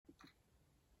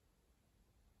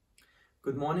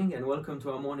Good morning and welcome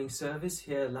to our morning service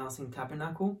here at Lansing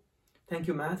Tabernacle. Thank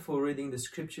you, Matt, for reading the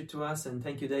scripture to us, and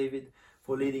thank you, David,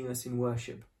 for leading us in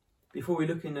worship. Before we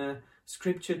look in a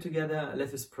scripture together,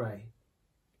 let us pray.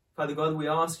 Father God, we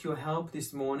ask your help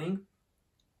this morning.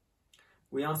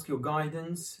 We ask your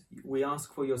guidance. We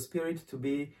ask for your Spirit to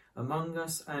be among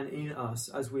us and in us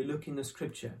as we look in the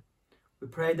scripture. We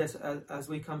pray that as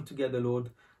we come together,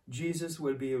 Lord, Jesus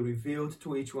will be revealed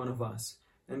to each one of us.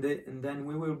 And then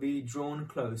we will be drawn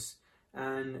close,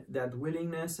 and that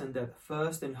willingness and that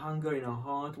thirst and hunger in our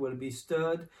heart will be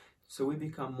stirred so we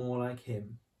become more like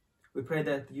him. We pray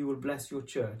that you will bless your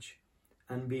church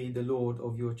and be the Lord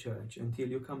of your church until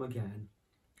you come again.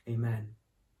 Amen.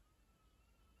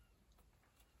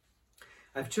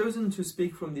 I've chosen to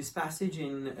speak from this passage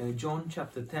in John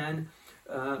chapter 10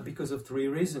 because of three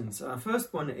reasons.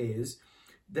 First one is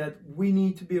that we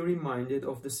need to be reminded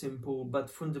of the simple but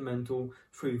fundamental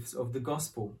truths of the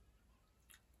gospel.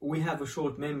 We have a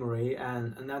short memory,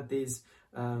 and that is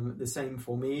the same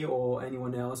for me or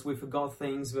anyone else. We forgot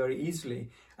things very easily,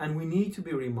 and we need to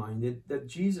be reminded that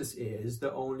Jesus is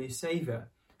the only Savior.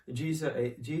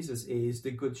 Jesus is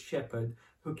the Good Shepherd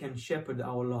who can shepherd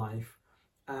our life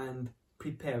and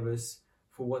prepare us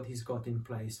for what he's got in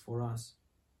place for us.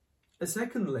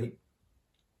 Secondly,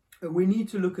 we need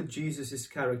to look at Jesus'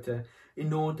 character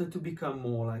in order to become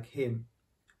more like him.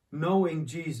 Knowing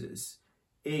Jesus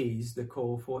is the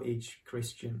call for each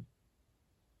Christian.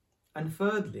 And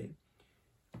thirdly,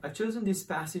 I've chosen this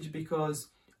passage because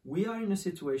we are in a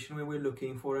situation where we're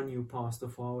looking for a new pastor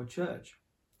for our church.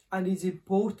 And it's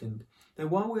important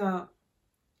that while we are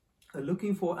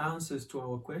looking for answers to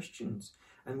our questions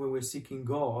and when we're seeking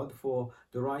God for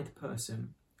the right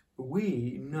person,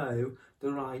 we know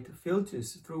the right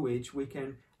filters through which we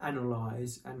can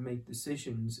analyze and make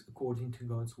decisions according to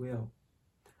God's will.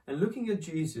 And looking at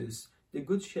Jesus, the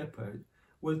Good Shepherd,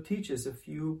 will teach us a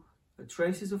few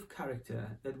traces of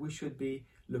character that we should be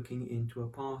looking into a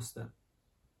pastor.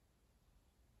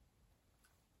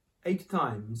 8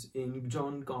 times in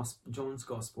John's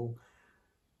Gospel,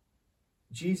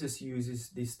 Jesus uses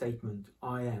this statement,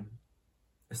 I am.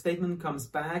 A statement comes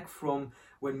back from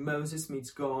when Moses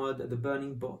meets God at the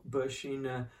burning bush in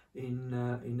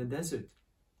the desert.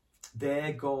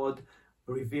 There God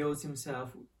reveals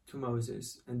himself to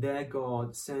Moses, and there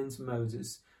God sends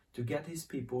Moses to get his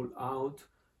people out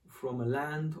from a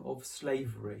land of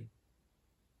slavery,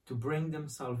 to bring them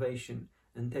salvation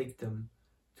and take them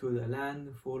to the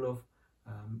land full of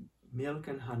milk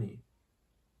and honey,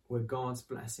 where God's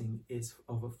blessing is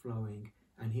overflowing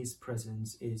and his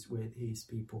presence is with his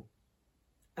people.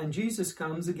 And Jesus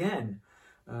comes again,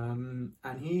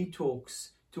 and he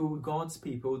talks to God's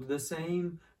people, the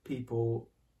same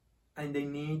people, and they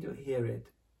need to hear it.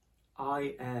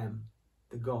 I am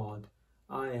the God.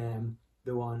 I am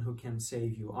the one who can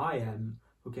save you. I am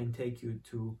who can take you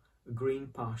to green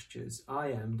pastures. I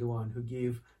am the one who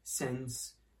gives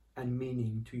sense and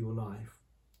meaning to your life.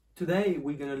 Today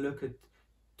we're going to look at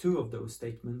 2 of those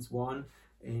statements. One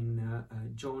in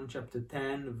John chapter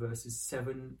 10 verses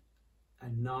 7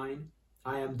 and 9,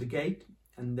 I am the gate,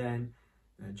 and then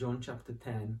John chapter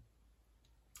 10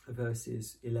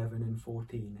 verses 11 and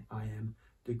 14, I am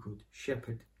the Good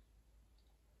Shepherd.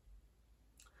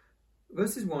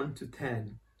 Verses 1 to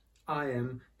 10, I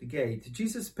am the gate.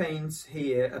 Jesus paints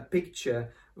here a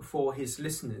picture for his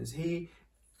listeners. He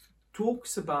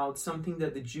talks about something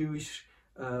that the Jewish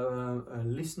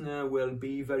listener will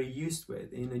be very used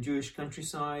with. In a Jewish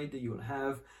countryside, you'll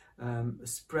have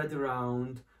spread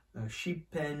around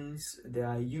sheep pens. They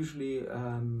are usually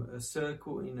a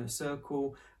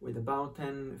circle with about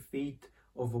 10 feet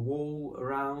of a wall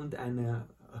around and a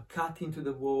cut into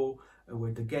the wall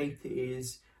where the gate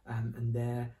is, and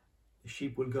there the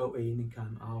sheep will go in and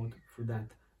come out through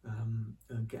that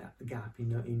gap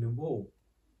in the wall.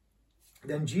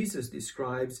 Then Jesus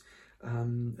describes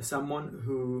someone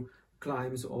who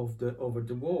climbs over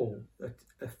the wall,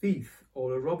 a thief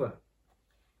or a robber.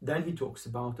 Then he talks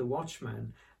about the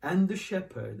watchman and the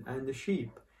shepherd and the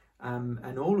sheep,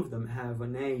 and all of them have a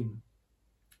name.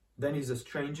 Then he's a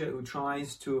stranger who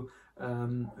tries to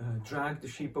drag the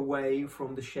sheep away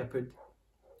from the shepherd,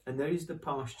 and there is the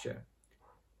pasture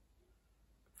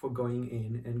for going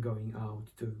in and going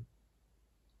out too.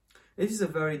 This is a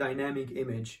very dynamic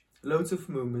image. Loads of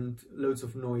movement, loads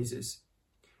of noises.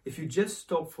 If you just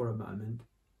stop for a moment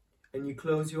and you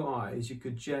close your eyes, you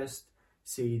could just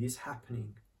see this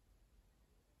happening.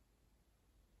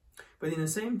 But in the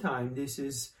same time, this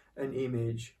is an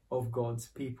image of God's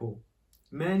people.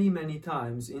 Many, many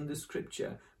times in the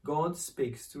scripture, God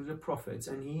speaks through the prophets,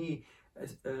 and he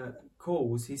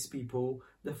calls his people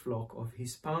the flock of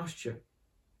his pasture.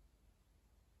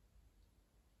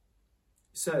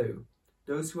 So,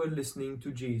 those who are listening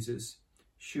to Jesus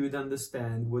should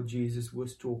understand what Jesus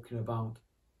was talking about.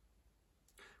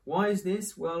 Why is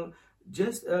this? Well,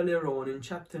 just earlier on in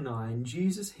chapter 9,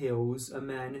 Jesus heals a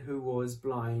man who was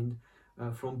blind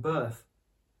from birth.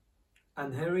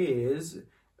 And here he is,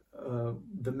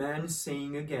 the man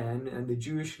saying again, and the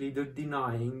Jewish leader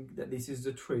denying that this is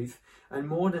the truth. And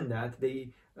more than that,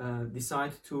 they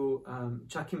decide to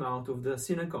chuck him out of the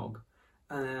synagogue.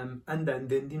 And then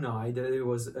they deny that there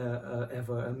was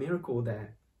ever a miracle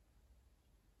there.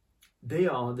 They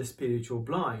are the spiritual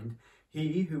blind.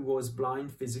 He who was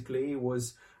blind physically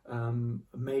was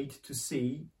made to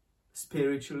see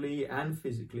spiritually and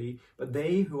physically, but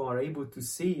they who are able to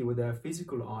see with their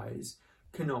physical eyes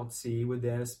cannot see with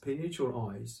their spiritual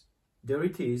eyes. There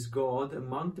it is, God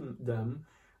among them,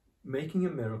 making a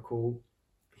miracle,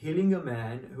 healing a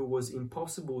man who was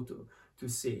impossible to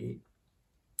see,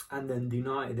 and then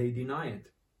they deny it.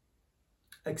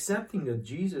 Accepting that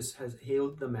Jesus has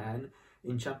healed the man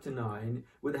in chapter 9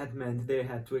 would have meant they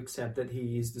had to accept that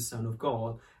he is the Son of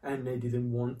God, and they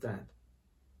didn't want that.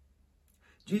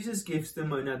 Jesus gives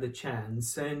them another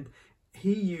chance, and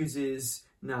he uses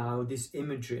now this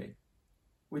imagery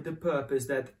with the purpose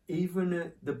that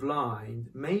even the blind,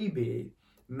 maybe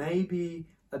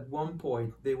at one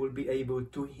point they will be able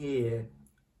to hear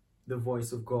the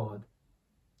voice of God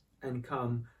and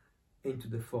come into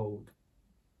the fold.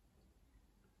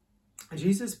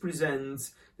 Jesus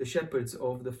presents the shepherds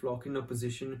of the flock in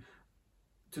opposition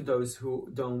to those who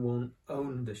don't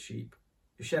own the sheep.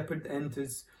 The shepherd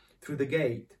enters through the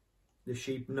gate. The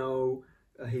sheep know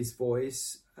his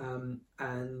voice,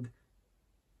 and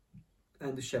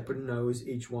the shepherd knows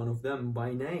each one of them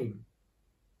by name.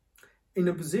 In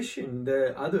opposition,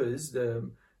 the others,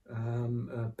 the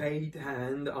paid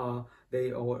hand, or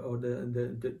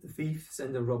the thieves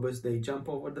and the robbers, they jump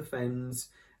over the fence.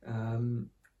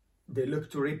 They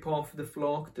look to rip off the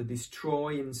flock, to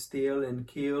destroy and steal and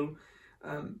kill.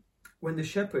 When the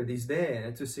shepherd is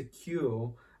there to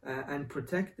secure and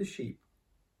protect the sheep,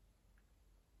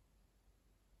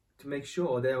 to make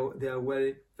sure they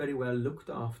are very well looked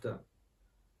after.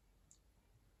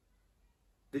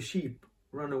 The sheep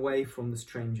run away from the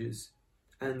strangers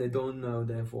and they don't know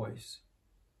their voice.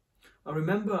 I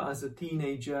remember as a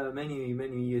teenager,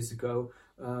 many years ago,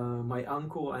 my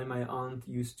uncle and my aunt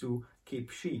used to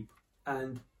keep sheep.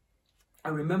 And I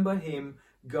remember him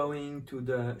going to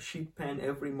the sheep pen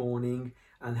every morning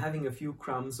and having a few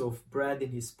crumbs of bread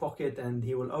in his pocket, and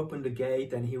he will open the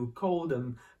gate and he would call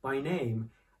them by name.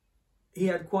 He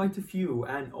had quite a few,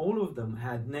 and all of them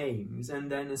had names.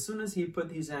 And then as soon as he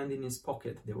put his hand in his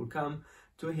pocket, they will come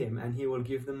to him and he will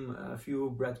give them a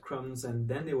few breadcrumbs, and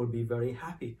then they will be very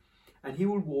happy. And he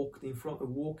will walk in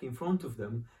front of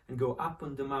them and go up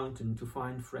on the mountain to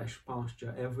find fresh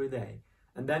pasture every day.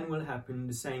 And then will happen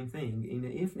the same thing in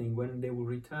the evening when they will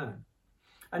return.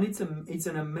 And it's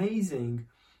an amazing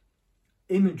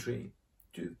imagery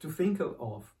to think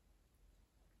of.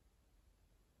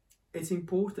 It's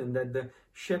important that the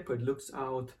shepherd looks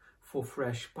out for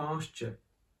fresh pasture.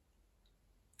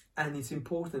 And it's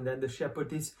important that the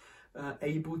shepherd is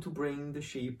able to bring the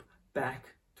sheep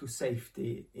back to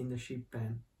safety in the sheep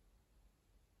pen.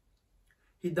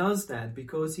 He does that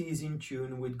because he is in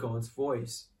tune with God's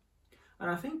voice. And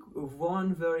I think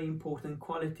one very important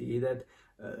quality that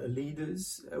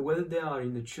leaders, whether they are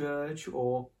in the church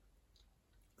or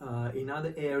in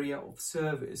other area of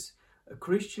service,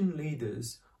 Christian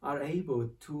leaders are able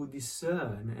to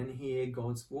discern and hear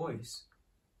God's voice.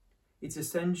 It's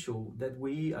essential that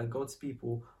we, as God's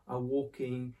people, are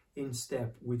walking in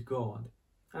step with God.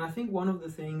 And I think one of the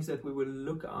things that we will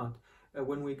look at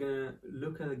when we're going to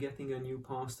look at getting a new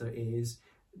pastor is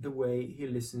the way he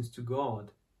listens to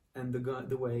God and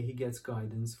the way he gets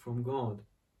guidance from God.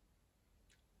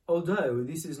 Although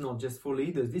this is not just for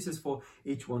leaders, this is for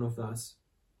each one of us.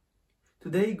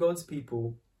 Today, God's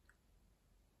people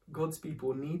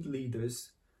need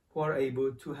leaders who are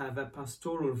able to have a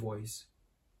pastoral voice.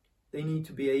 They need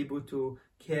to be able to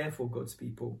care for God's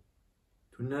people,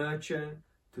 to nurture,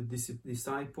 to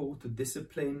disciple, to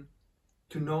discipline,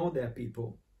 to know their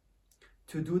people,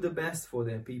 to do the best for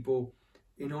their people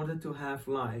in order to have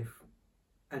life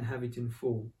and have it in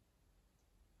full.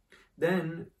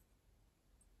 Then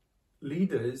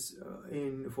leaders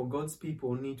for God's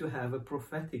people need to have a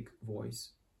prophetic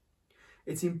voice.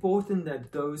 It's important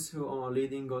that those who are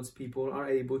leading God's people are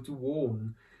able to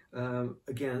warn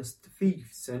against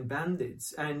thieves and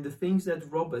bandits and the things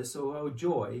that rob us of our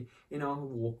joy in our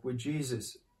walk with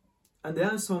Jesus. And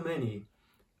there are so many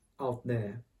out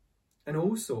there. And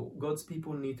also, God's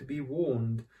people need to be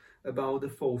warned about the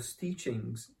false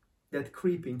teachings that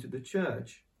creep into the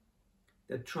church,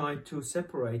 that try to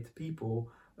separate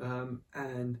people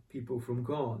and people from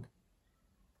God.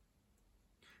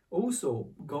 Also,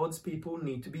 God's people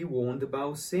need to be warned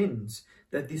about sins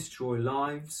that destroy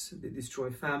lives, that destroy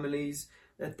families,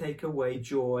 that take away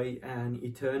joy and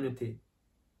eternity.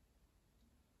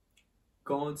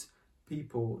 God's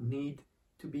people need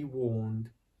to be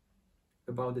warned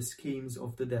about the schemes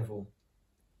of the devil,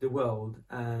 the world,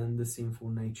 and the sinful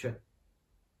nature.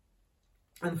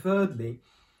 And thirdly,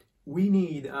 we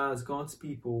need, as God's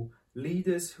people,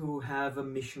 leaders who have a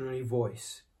missionary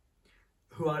voice,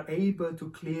 who are able to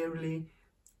clearly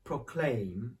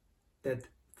proclaim that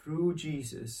through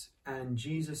Jesus, and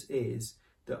Jesus is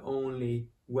the only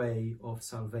way of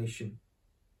salvation.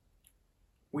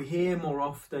 We hear more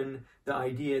often the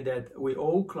idea that we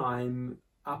all climb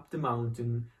up the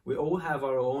mountain, we all have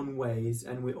our own ways,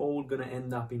 and we're all going to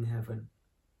end up in heaven.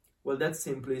 Well, that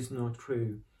simply is not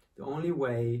true. The only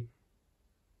way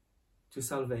to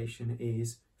salvation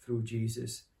is through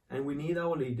Jesus, and we need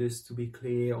our leaders to be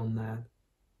clear on that.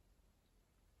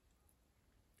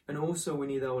 And also we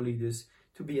need our leaders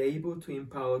to be able to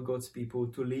empower God's people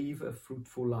to live a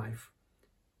fruitful life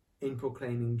in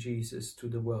proclaiming Jesus to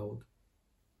the world.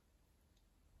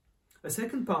 A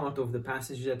second part of the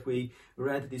passage that we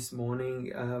read this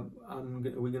morning,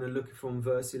 we're going to look from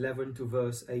verse 11 to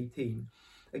verse 18.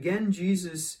 Again,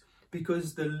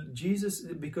 because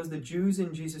the Jews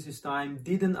in Jesus' time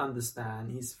didn't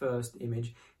understand his first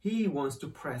image, he wants to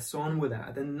press on with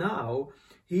that. And now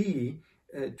he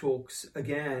talks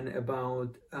again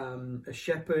about a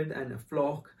shepherd and a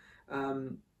flock.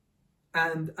 And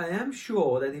I am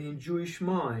sure that in a Jewish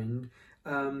mind,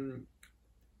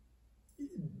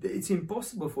 it's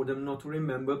impossible for them not to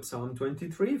remember Psalm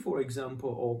 23, for example,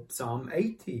 or Psalm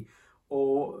 80,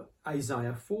 or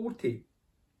Isaiah 40,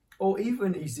 or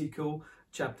even Ezekiel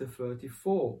chapter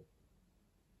 34.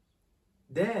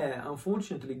 There,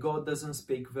 unfortunately, God doesn't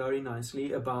speak very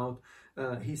nicely about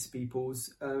his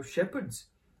people's shepherds.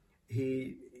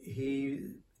 He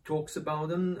talks about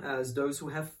them as those who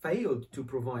have failed to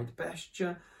provide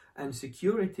pasture and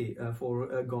security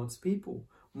for God's people.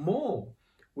 More,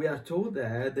 we are told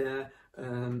there they're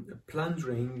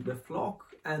plundering the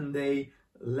flock, and they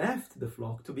left the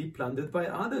flock to be plundered by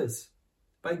others,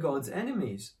 by God's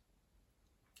enemies.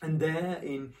 And there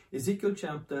in Ezekiel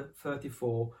chapter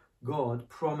 34, God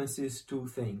promises two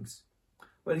things.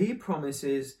 Well, he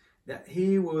promises that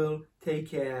he will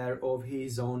take care of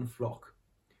his own flock,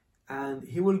 and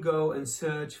he will go and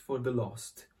search for the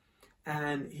lost,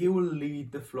 and he will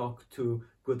lead the flock to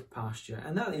good pasture,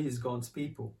 and that is God's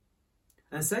people.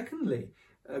 And secondly,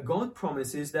 God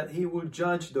promises that he will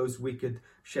judge those wicked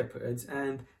shepherds,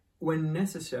 and when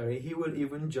necessary, he will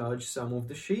even judge some of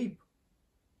the sheep.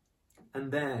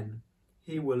 And then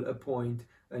he will appoint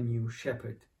a new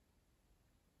shepherd.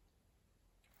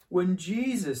 When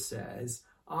Jesus says,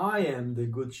 "I am the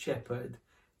good shepherd,"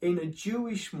 in a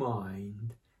Jewish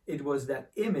mind, it was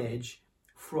that image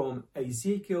from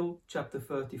Ezekiel chapter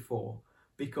 34,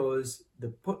 because the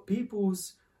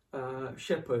people's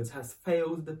shepherds has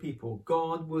failed the people.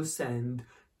 God will send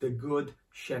the good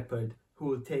shepherd who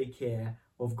will take care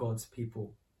of God's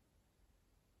people.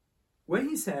 When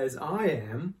he says, "I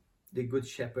am the good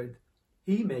shepherd,"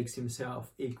 he makes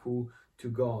himself equal to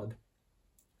God,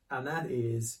 and that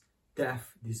is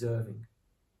death deserving.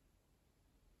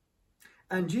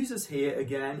 And Jesus here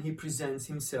again, he presents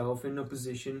himself in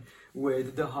opposition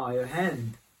with the higher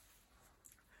hand.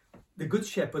 The good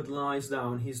shepherd lies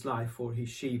down his life for his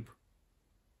sheep.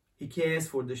 He cares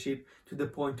for the sheep to the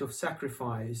point of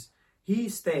sacrifice. He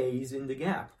stays in the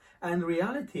gap. And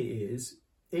reality is,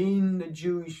 in the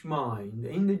Jewish mind,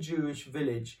 in the Jewish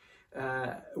village,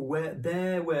 where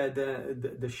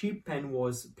the sheep pen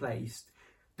was placed,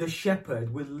 the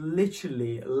shepherd would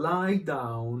literally lie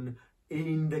down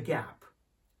in the gap,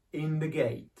 in the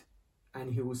gate,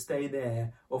 and he will stay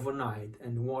there overnight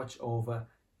and watch over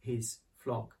his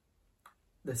flock.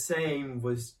 The same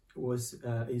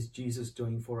is Jesus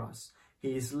doing for us.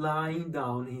 He is laying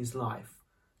down his life,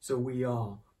 so we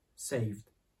are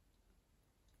saved.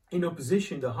 In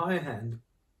opposition, the higher hand,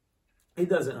 they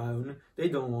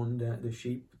don't own the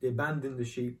sheep. They abandon the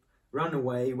sheep, run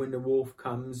away when the wolf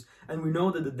comes. And we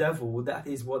know that the devil, that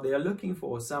is what they are looking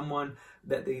for. Someone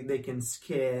that they can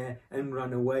scare and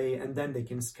run away, and then they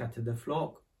can scatter the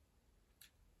flock.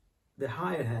 The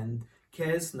higher hand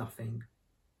cares nothing.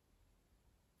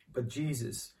 But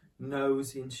Jesus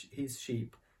knows his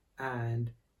sheep,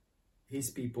 and his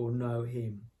people know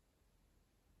him.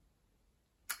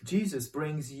 Jesus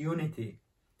brings unity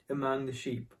among the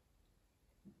sheep.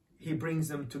 He brings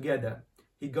them together.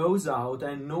 He goes out,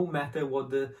 and no matter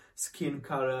what the skin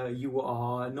color you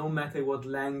are, no matter what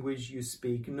language you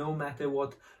speak, no matter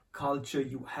what culture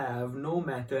you have, no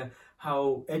matter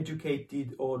how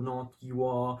educated or not you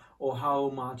are, or how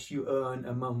much you earn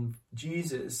a month,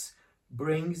 Jesus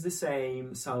brings the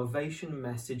same salvation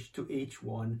message to each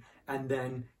one, and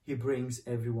then he brings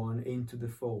everyone into the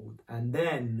fold. And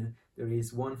then there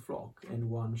is one flock and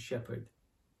one shepherd.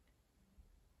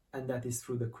 And that is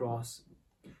through the cross.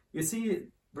 You see,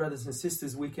 brothers and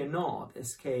sisters, we cannot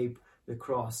escape the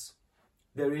cross.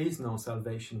 There is no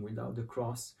salvation without the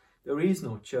cross. There is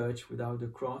no church without the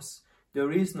cross.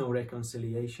 There is no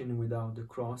reconciliation without the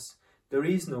cross. There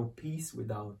is no peace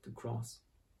without the cross.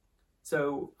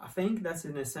 So I think that's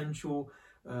an essential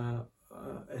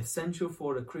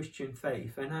for a Christian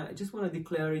faith. And I just want to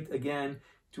declare it again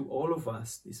to all of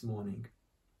us this morning.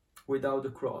 Without the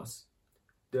cross,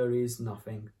 there is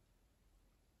nothing.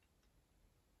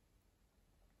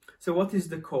 So what is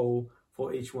the call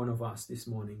for each one of us this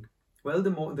morning? Well,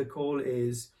 the call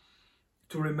is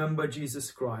to remember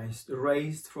Jesus Christ,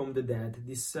 raised from the dead,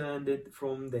 descended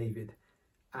from David.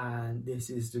 And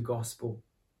this is the gospel.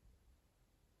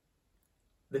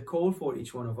 The call for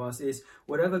each one of us is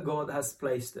wherever God has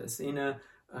placed us in a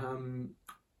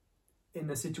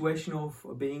situation of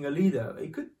being a leader.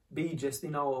 It could be just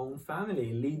in our own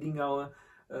family, leading our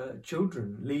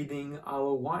children, leading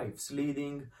our wives,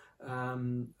 leading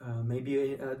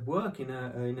maybe at work in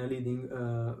a leading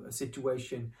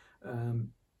situation.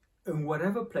 In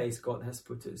whatever place God has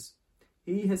put us,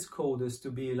 He has called us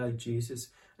to be like Jesus,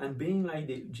 and being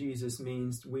like Jesus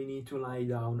means we need to lay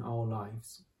down our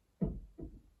lives.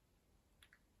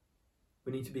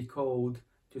 We need to be called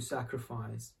to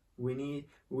sacrifice. We need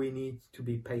to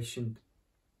be patient.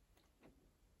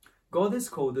 God has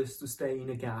called us to stay in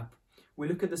a gap. We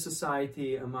look at the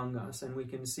society among us and we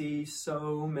can see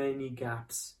so many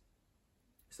gaps,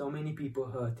 so many people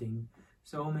hurting,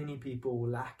 so many people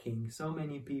lacking, so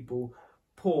many people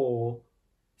poor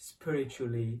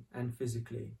spiritually and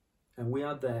physically. And we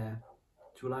are there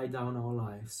to lay down our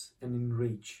lives and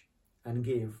enrich and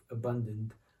give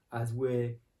abundant as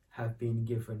we have been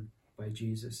given by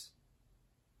Jesus.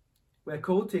 We're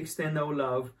called to extend our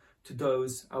love to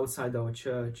those outside our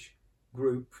church,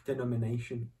 group,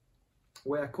 denomination.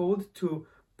 We are called to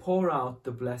pour out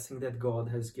the blessing that God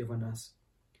has given us.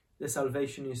 The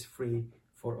salvation is free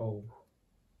for all.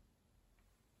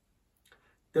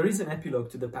 There is an epilogue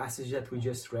to the passage that we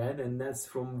just read, and that's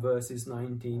from verses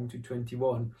 19 to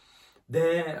 21.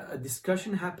 There, a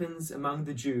discussion happens among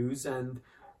the Jews, and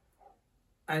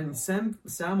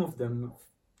some of them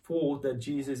thought that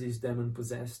Jesus is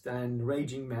demon-possessed and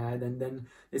raging mad, and then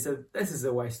they said, this is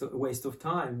a waste of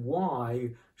time.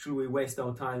 Why should we waste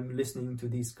our time listening to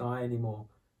this guy anymore?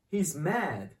 He's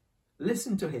mad.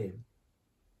 Listen to him.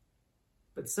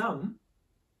 But some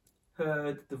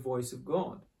heard the voice of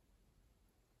God.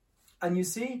 And you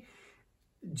see,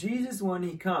 Jesus, when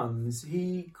he comes,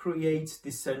 he creates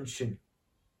dissension.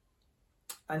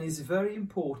 And it's very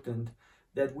important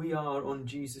that we are on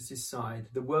Jesus' side.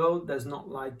 The world does not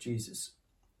like Jesus.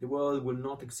 The world will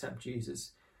not accept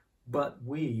Jesus. But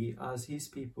we, as his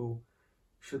people,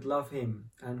 should love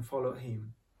him and follow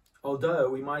him. Although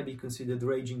we might be considered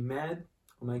raging mad,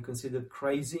 or might be considered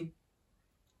crazy,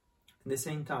 at the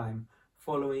same time,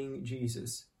 following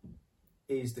Jesus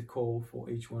is the call for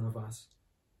each one of us.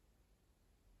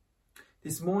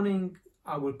 This morning,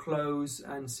 I will close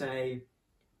and say,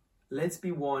 let's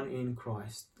be one in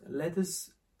Christ. Let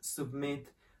us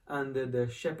submit under the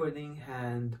shepherding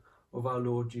hand of our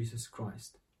Lord Jesus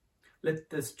Christ.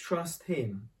 Let us trust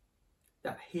him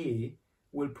that he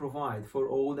will provide for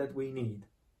all that we need,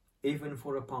 even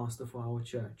for a pastor for our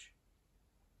church.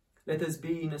 Let us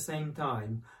be in the same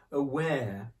time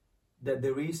aware that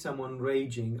there is someone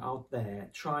raging out there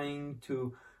trying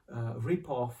to rip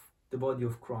off the body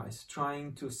of Christ,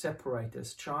 trying to separate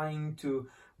us, trying to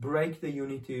break the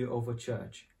unity of a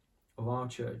church, of our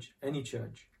church, any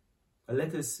church.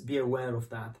 Let us be aware of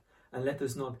that, and let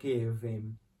us not give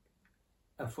him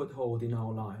a foothold in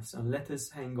our lives, and let us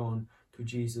hang on to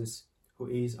Jesus, who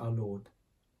is our Lord.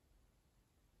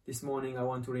 This morning I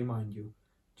want to remind you,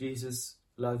 Jesus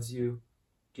loves you,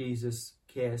 Jesus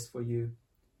cares for you,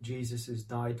 Jesus has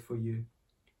died for you,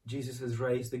 Jesus has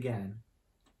raised again,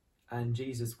 and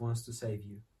Jesus wants to save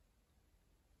you.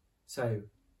 So,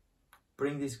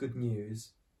 bring this good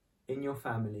news in your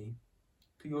family,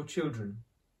 to your children,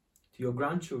 to your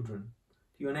grandchildren,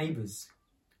 to your neighbors,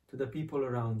 to the people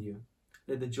around you.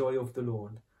 Let the joy of the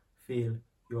Lord fill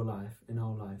your life and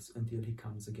our lives until he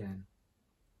comes again.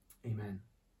 Amen.